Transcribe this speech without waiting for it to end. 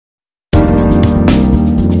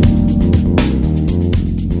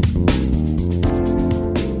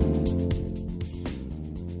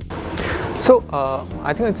So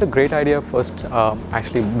I think it's a great idea first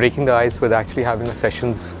actually breaking the ice with actually having a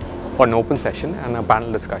sessions or an open session and a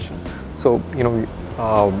panel discussion. So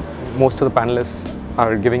most of the panelists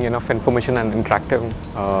are giving enough information and interactive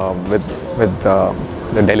with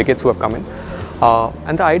the delegates who have come in.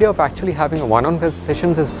 And the idea of actually having a one-on-one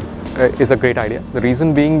sessions is a great idea. The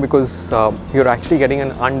reason being because you're actually getting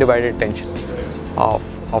an undivided attention of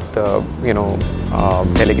the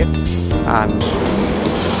delegate. And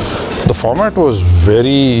the format was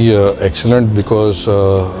very excellent because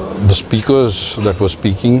the speakers that were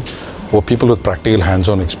speaking were people with practical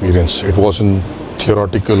hands-on experience. It wasn't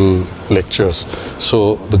theoretical lectures.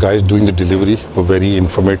 So the guys doing the delivery were very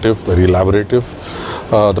informative, very elaborative.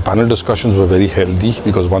 The panel discussions were very healthy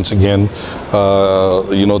because once again,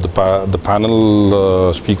 the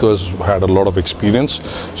panel speakers had a lot of experience,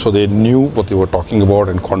 so they knew what they were talking about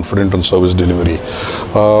and confident on service delivery.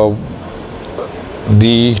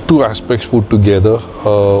 The two aspects put together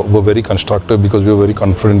were very constructive because we were very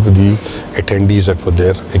confident with the attendees that were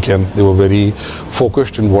there. Again, they were very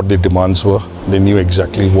focused in what their demands were. They knew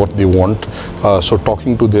exactly what they want. So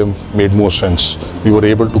talking to them made more sense. We were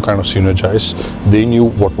able to kind of synergize. They knew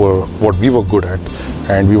what we were good at,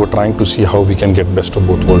 and we were trying to see how we can get best of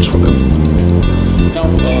both worlds for them. Now,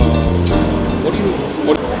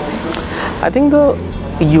 I think the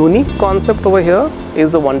unique concept over here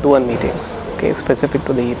is the one-to-one meetings, okay, specific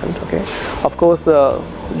to the event. Okay, of course the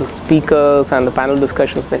speakers and the panel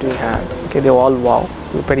discussions that we had, okay, they're all wow,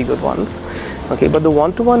 they're pretty good ones. Okay, but the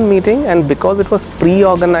one-to-one meeting, and because it was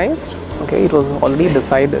pre-organized, okay, it was already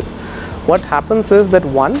decided. What happens is that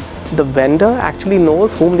one, the vendor actually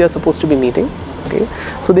knows whom they are supposed to be meeting. Okay,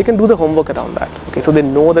 so they can do the homework around that. Okay, so they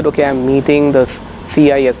know that okay, I'm meeting the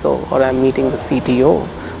CISO, or I'm meeting the CTO,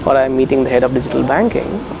 or I'm meeting the head of digital banking.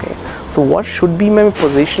 Okay, so what should be my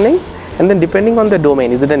positioning, and then depending on the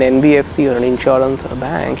domain, is it an NBFC or an insurance or a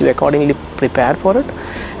bank, you accordingly prepare for it.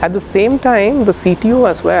 At the same time, the CTO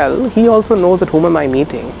as well, he also knows that whom am I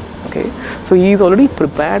meeting. Okay, so he is already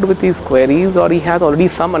prepared with these queries, or he has already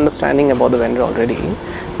some understanding about the vendor already.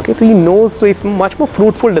 Okay, so he knows, so it's much more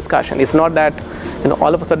fruitful discussion. It's not that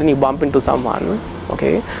all of a sudden you bump into someone.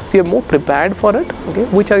 Okay, so you're more prepared for it. Okay,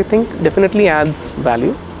 which I think definitely adds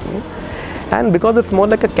value. Okay. And because it's more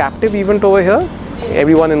like a captive event over here,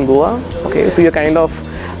 everyone in Goa, okay, so you're kind of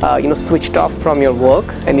switched off from your work,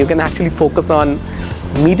 and you can actually focus on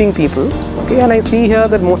meeting people. Okay, and I see here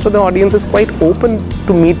that most of the audience is quite open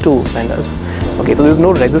to meet two vendors. Okay, so there's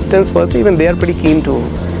no resistance per se, even they are pretty keen to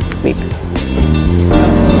meet.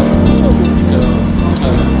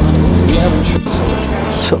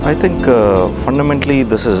 So I think fundamentally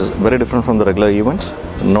this is very different from the regular events.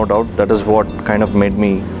 No doubt that is what kind of made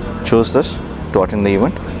me choose this to attend the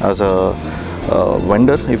event as a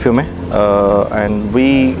vendor, if you may. And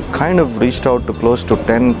we kind of reached out to close to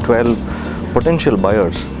 10-12 potential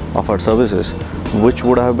buyers of our services, which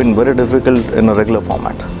would have been very difficult in a regular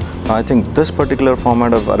format. I think this particular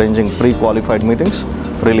format of arranging pre-qualified meetings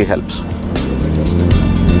really helps.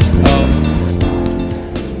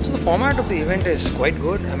 So the format of the event is quite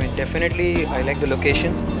good. I mean, definitely I like the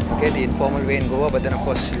location, okay, the informal way in Goa, but then of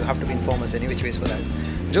course you have to be informal any which ways for that.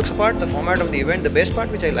 Jokes apart, the format of the event, the best part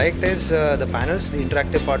which I liked is the panels, the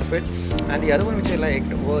interactive part of it, and the other one which I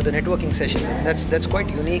liked were the networking sessions. I mean, that's quite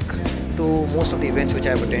unique to most of the events which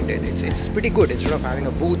I have attended. It's pretty good. Instead of having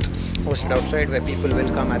a booth hosted outside where people will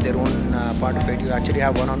come at their own part of it, you actually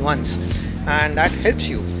have one-on-ones, and that helps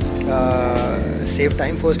you save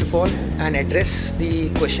time first of all and address the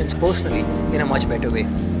questions personally in a much better way.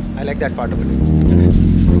 I like that part of it.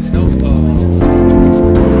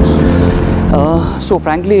 So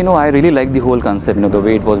frankly, I really like the whole concept, the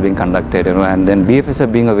way it was being conducted, and then BFSI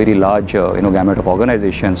being a very large, gamut of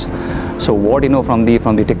organizations. So what, from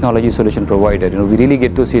the technology solution provider, we really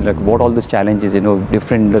get to see like what all these challenges,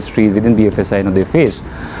 different industries within BFSI, they face.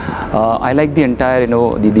 I like the entire,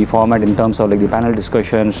 the format in terms of like the panel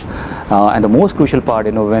discussions, and the most crucial part,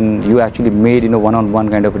 when you actually made, one-on-one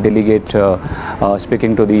kind of a delegate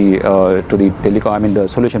speaking to the telecom, I mean the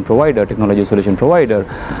solution provider, technology solution provider.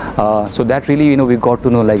 So that really, we got to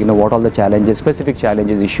know like, what all the challenges, specific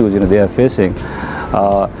challenges, issues, they are facing.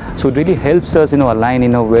 So it really helps us,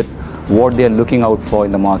 align, with what they are looking out for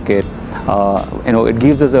in the market. It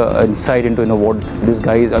gives us an insight into what these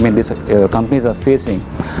guys, I mean these companies are facing.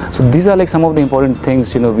 So these are like some of the important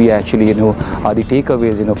things we actually are the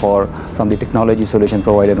takeaways from the technology solution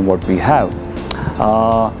provider and what we have.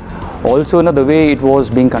 Also, you know, the way it was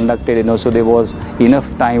being conducted, you know, so there was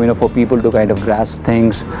enough time, you know, for people to kind of grasp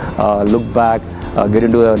things, look back, get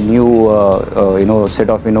into a new, you know, set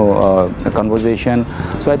of, you know, conversation.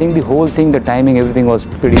 So I think the whole thing, the timing, everything was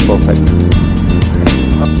pretty perfect.